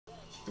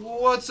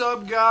What's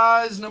up,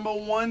 guys? Number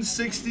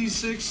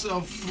 166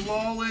 of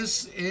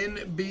Flawless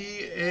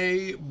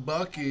NBA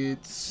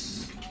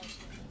Buckets.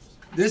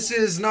 This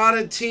is not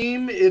a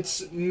team,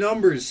 it's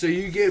numbers. So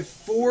you get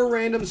 4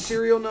 random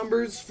serial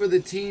numbers for the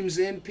teams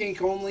in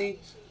pink only.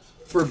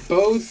 For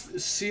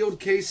both sealed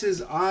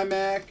cases,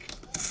 iMac,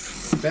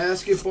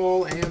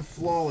 basketball, and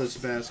Flawless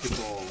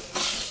basketball.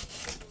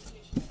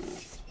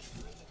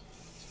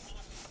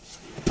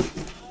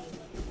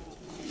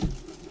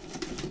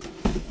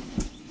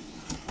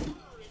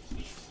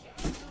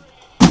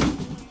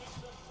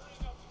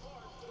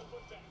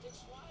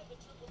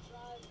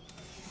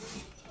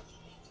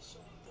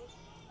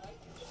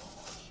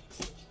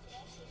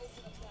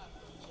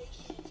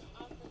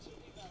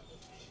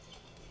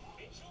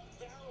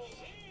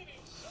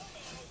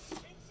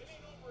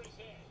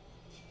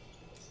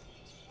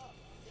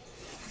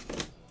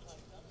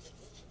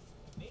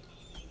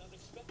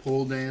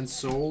 Pulled and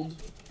sold.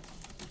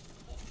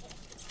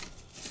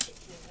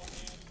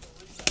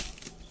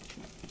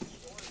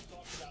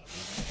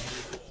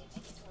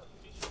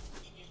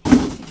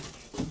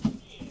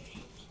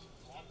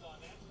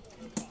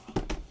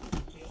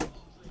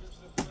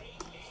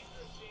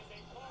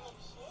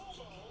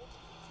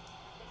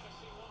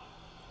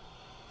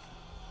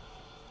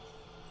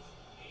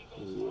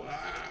 Wow.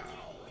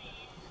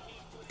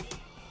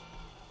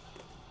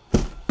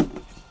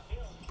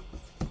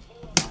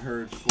 I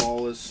heard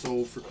Flawless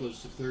sold for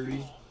close to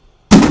 30.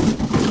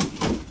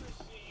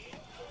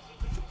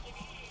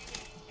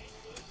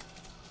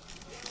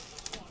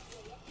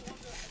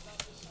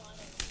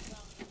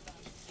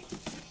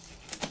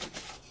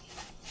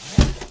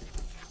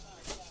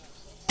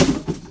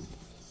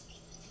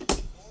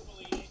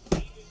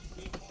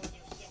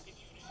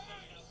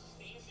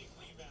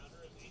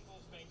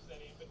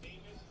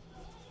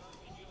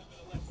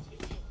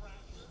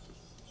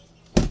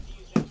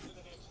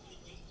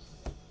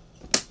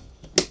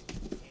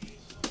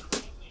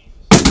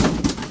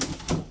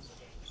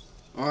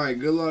 All right,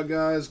 good luck,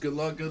 guys. Good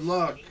luck, good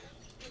luck.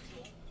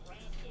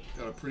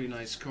 Got a pretty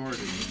nice card in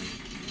here.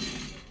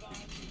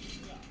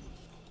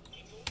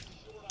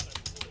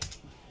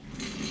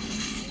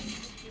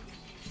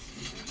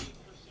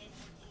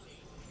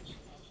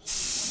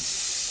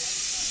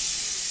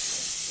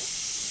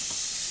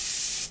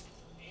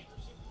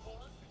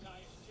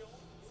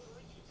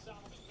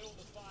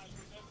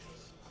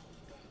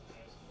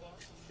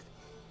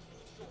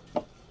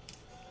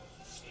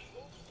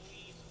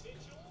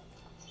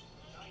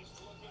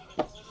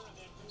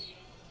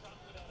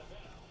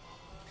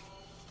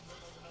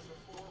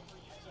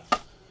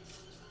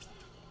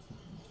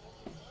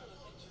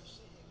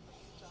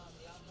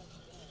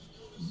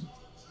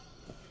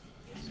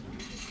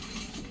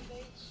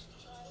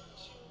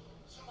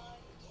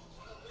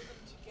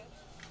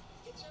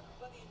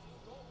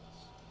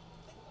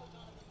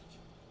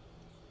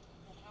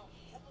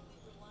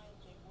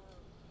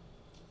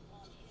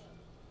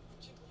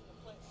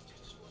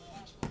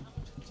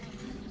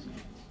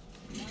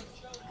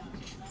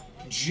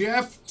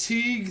 Jeff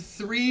Teague,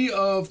 3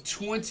 of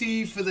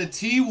 20 for the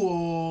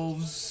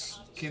T-Wolves.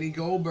 Kenny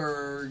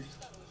Goldberg.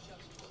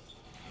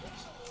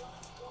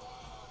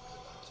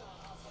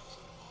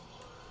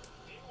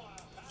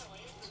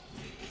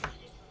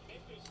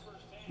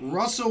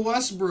 Russell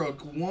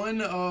Westbrook,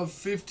 1 of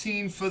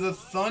 15 for the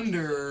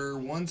Thunder.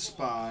 1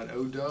 spot,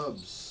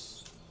 O-Dubs.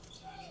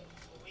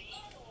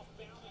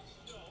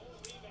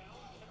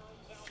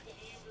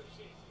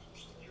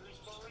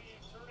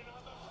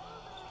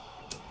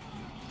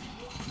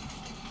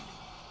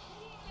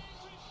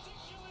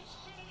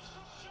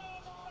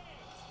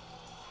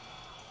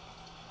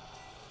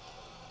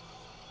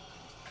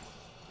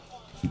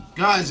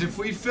 Guys, if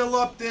we fill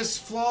up this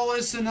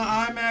Flawless in the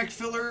iMac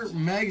filler,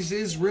 Megs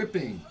is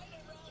ripping.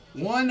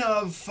 1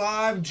 of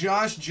 5,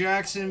 Josh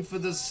Jackson for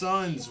the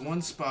Suns.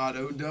 1 spot,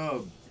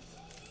 O-Dub.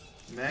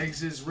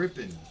 Megs is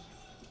ripping.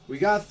 We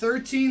got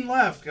 13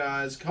 left,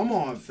 guys. Come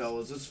on,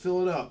 fellas. Let's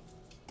fill it up.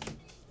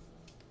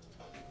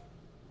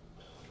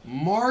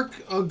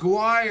 Mark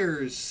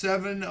Aguirre,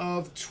 7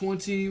 of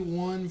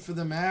 21 for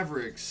the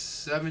Mavericks.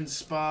 7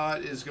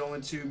 spot is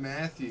going to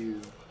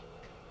Matthew.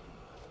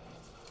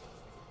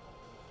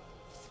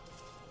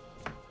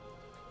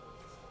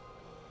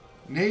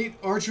 Nate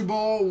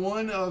Archibald,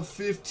 1 of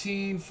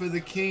 15 for the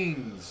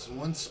Kings.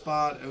 1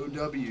 spot,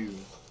 OW.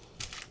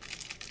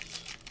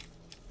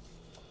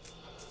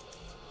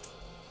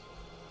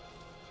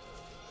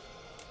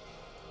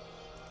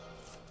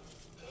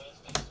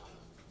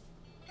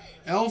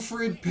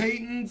 Alfred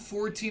Payton,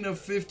 14 of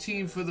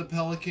 15 for the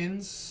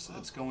Pelicans.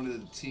 That's going to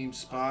the team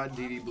spot,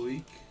 D.D.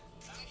 Bleak.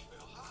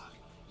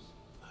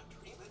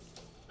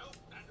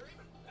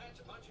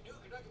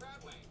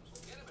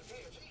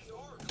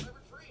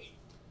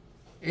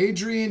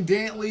 Adrian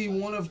Dantley,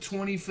 1 of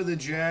 20 for the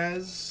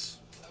Jazz.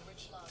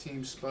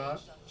 Team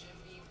spot.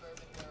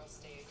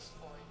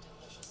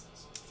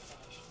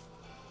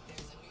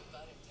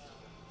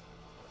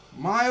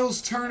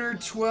 Miles Turner,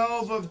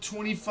 12 of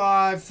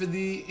 25 for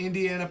the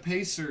Indiana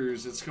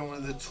Pacers. It's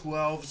going to the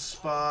 12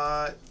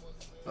 spot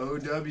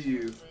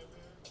OW.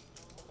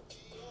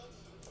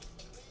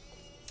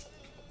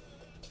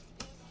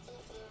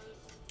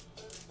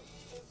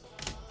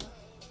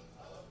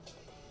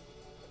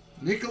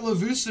 Nikola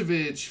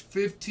Vucevic,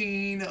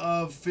 15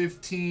 of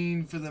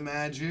 15 for the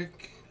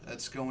Magic.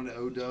 That's going to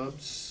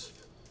O-Dubs.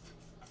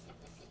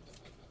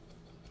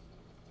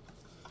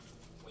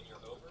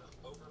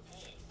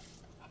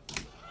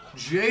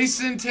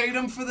 Jason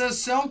Tatum for the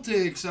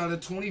Celtics out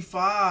of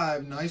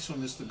 25. Nice one,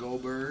 Mr.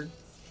 Goldberg.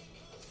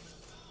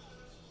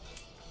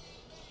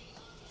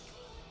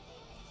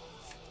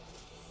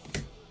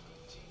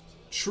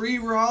 Tree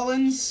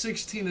Rollins,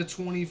 16 of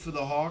 20 for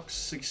the Hawks.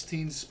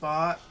 16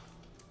 spot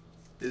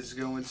is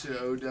going to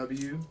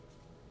OW.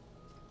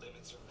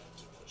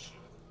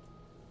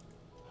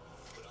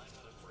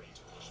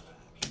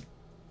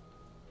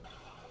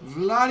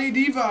 Vlade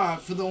Divac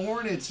for the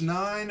Hornets,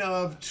 9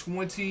 of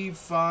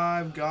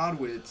 25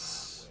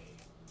 Godwits.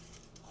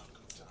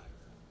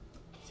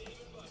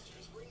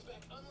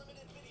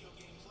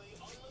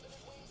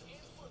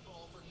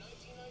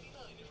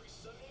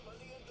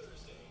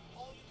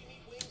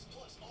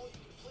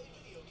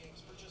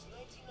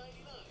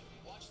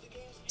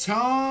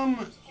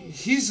 Tom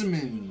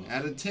Heisman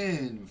out of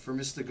 10 for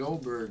Mr.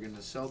 Goldberg and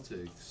the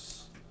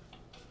Celtics.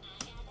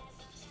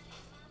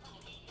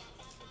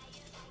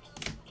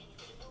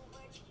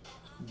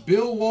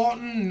 Bill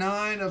Walton,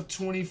 9 of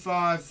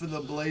 25 for the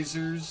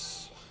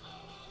Blazers.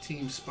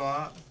 Team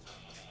spot.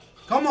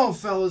 Come on,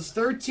 fellas.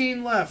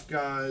 13 left,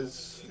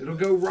 guys. It'll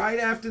go right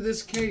after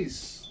this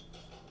case.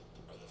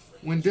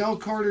 Wendell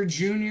Carter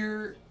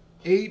Jr.,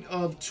 8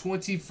 of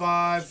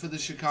 25 for the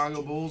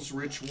Chicago Bulls.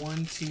 Rich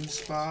 1, team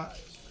spot.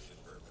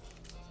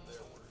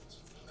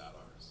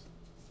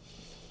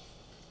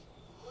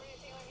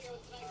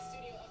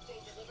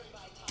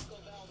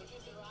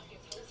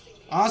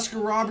 Oscar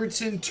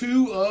Robertson,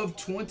 2 of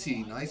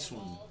 20. Nice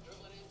one.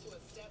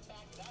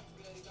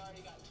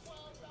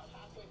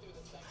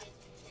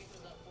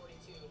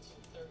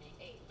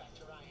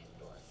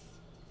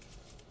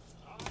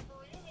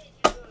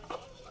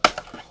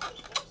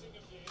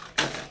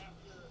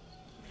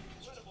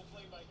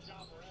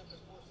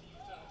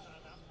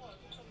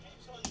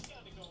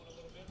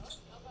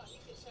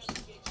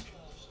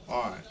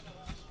 All right.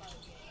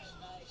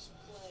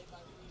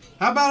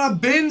 How about a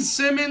Ben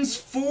Simmons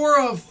 4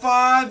 of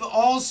 5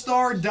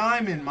 All-Star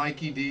Diamond,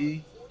 Mikey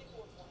D?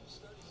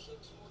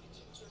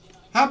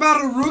 How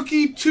about a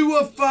rookie 2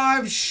 of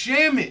 5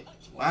 Shamit?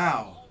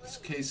 Wow, this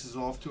case is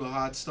off to a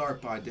hot start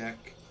by Deck.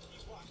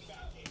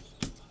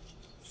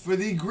 For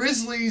the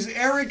Grizzlies,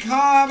 Eric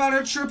Ha, how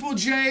about a Triple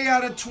J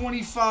out of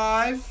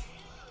 25?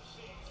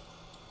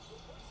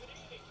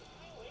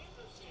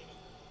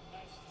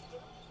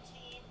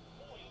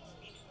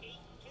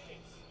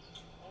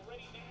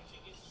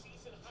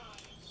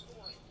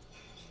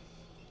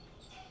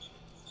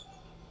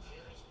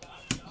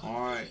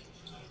 Alright.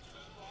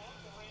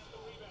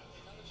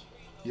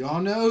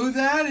 Y'all know who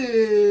that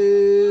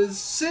is.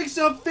 6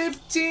 of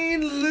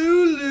 15,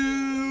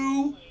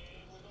 Lulu.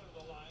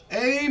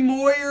 A.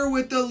 Moyer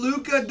with the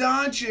Luka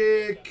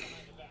Doncic.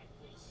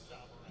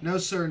 No,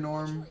 sir,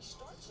 Norm.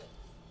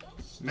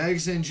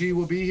 Megs and G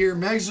will be here.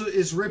 Megs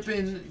is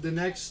ripping the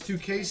next 2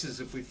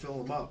 cases if we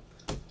fill them up.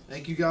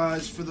 Thank you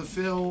guys for the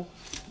fill.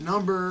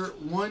 Number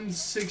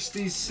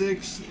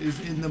 166 is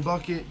in the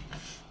bucket.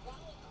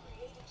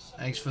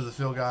 Thanks for the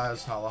fill,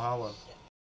 guys. Holla, holla.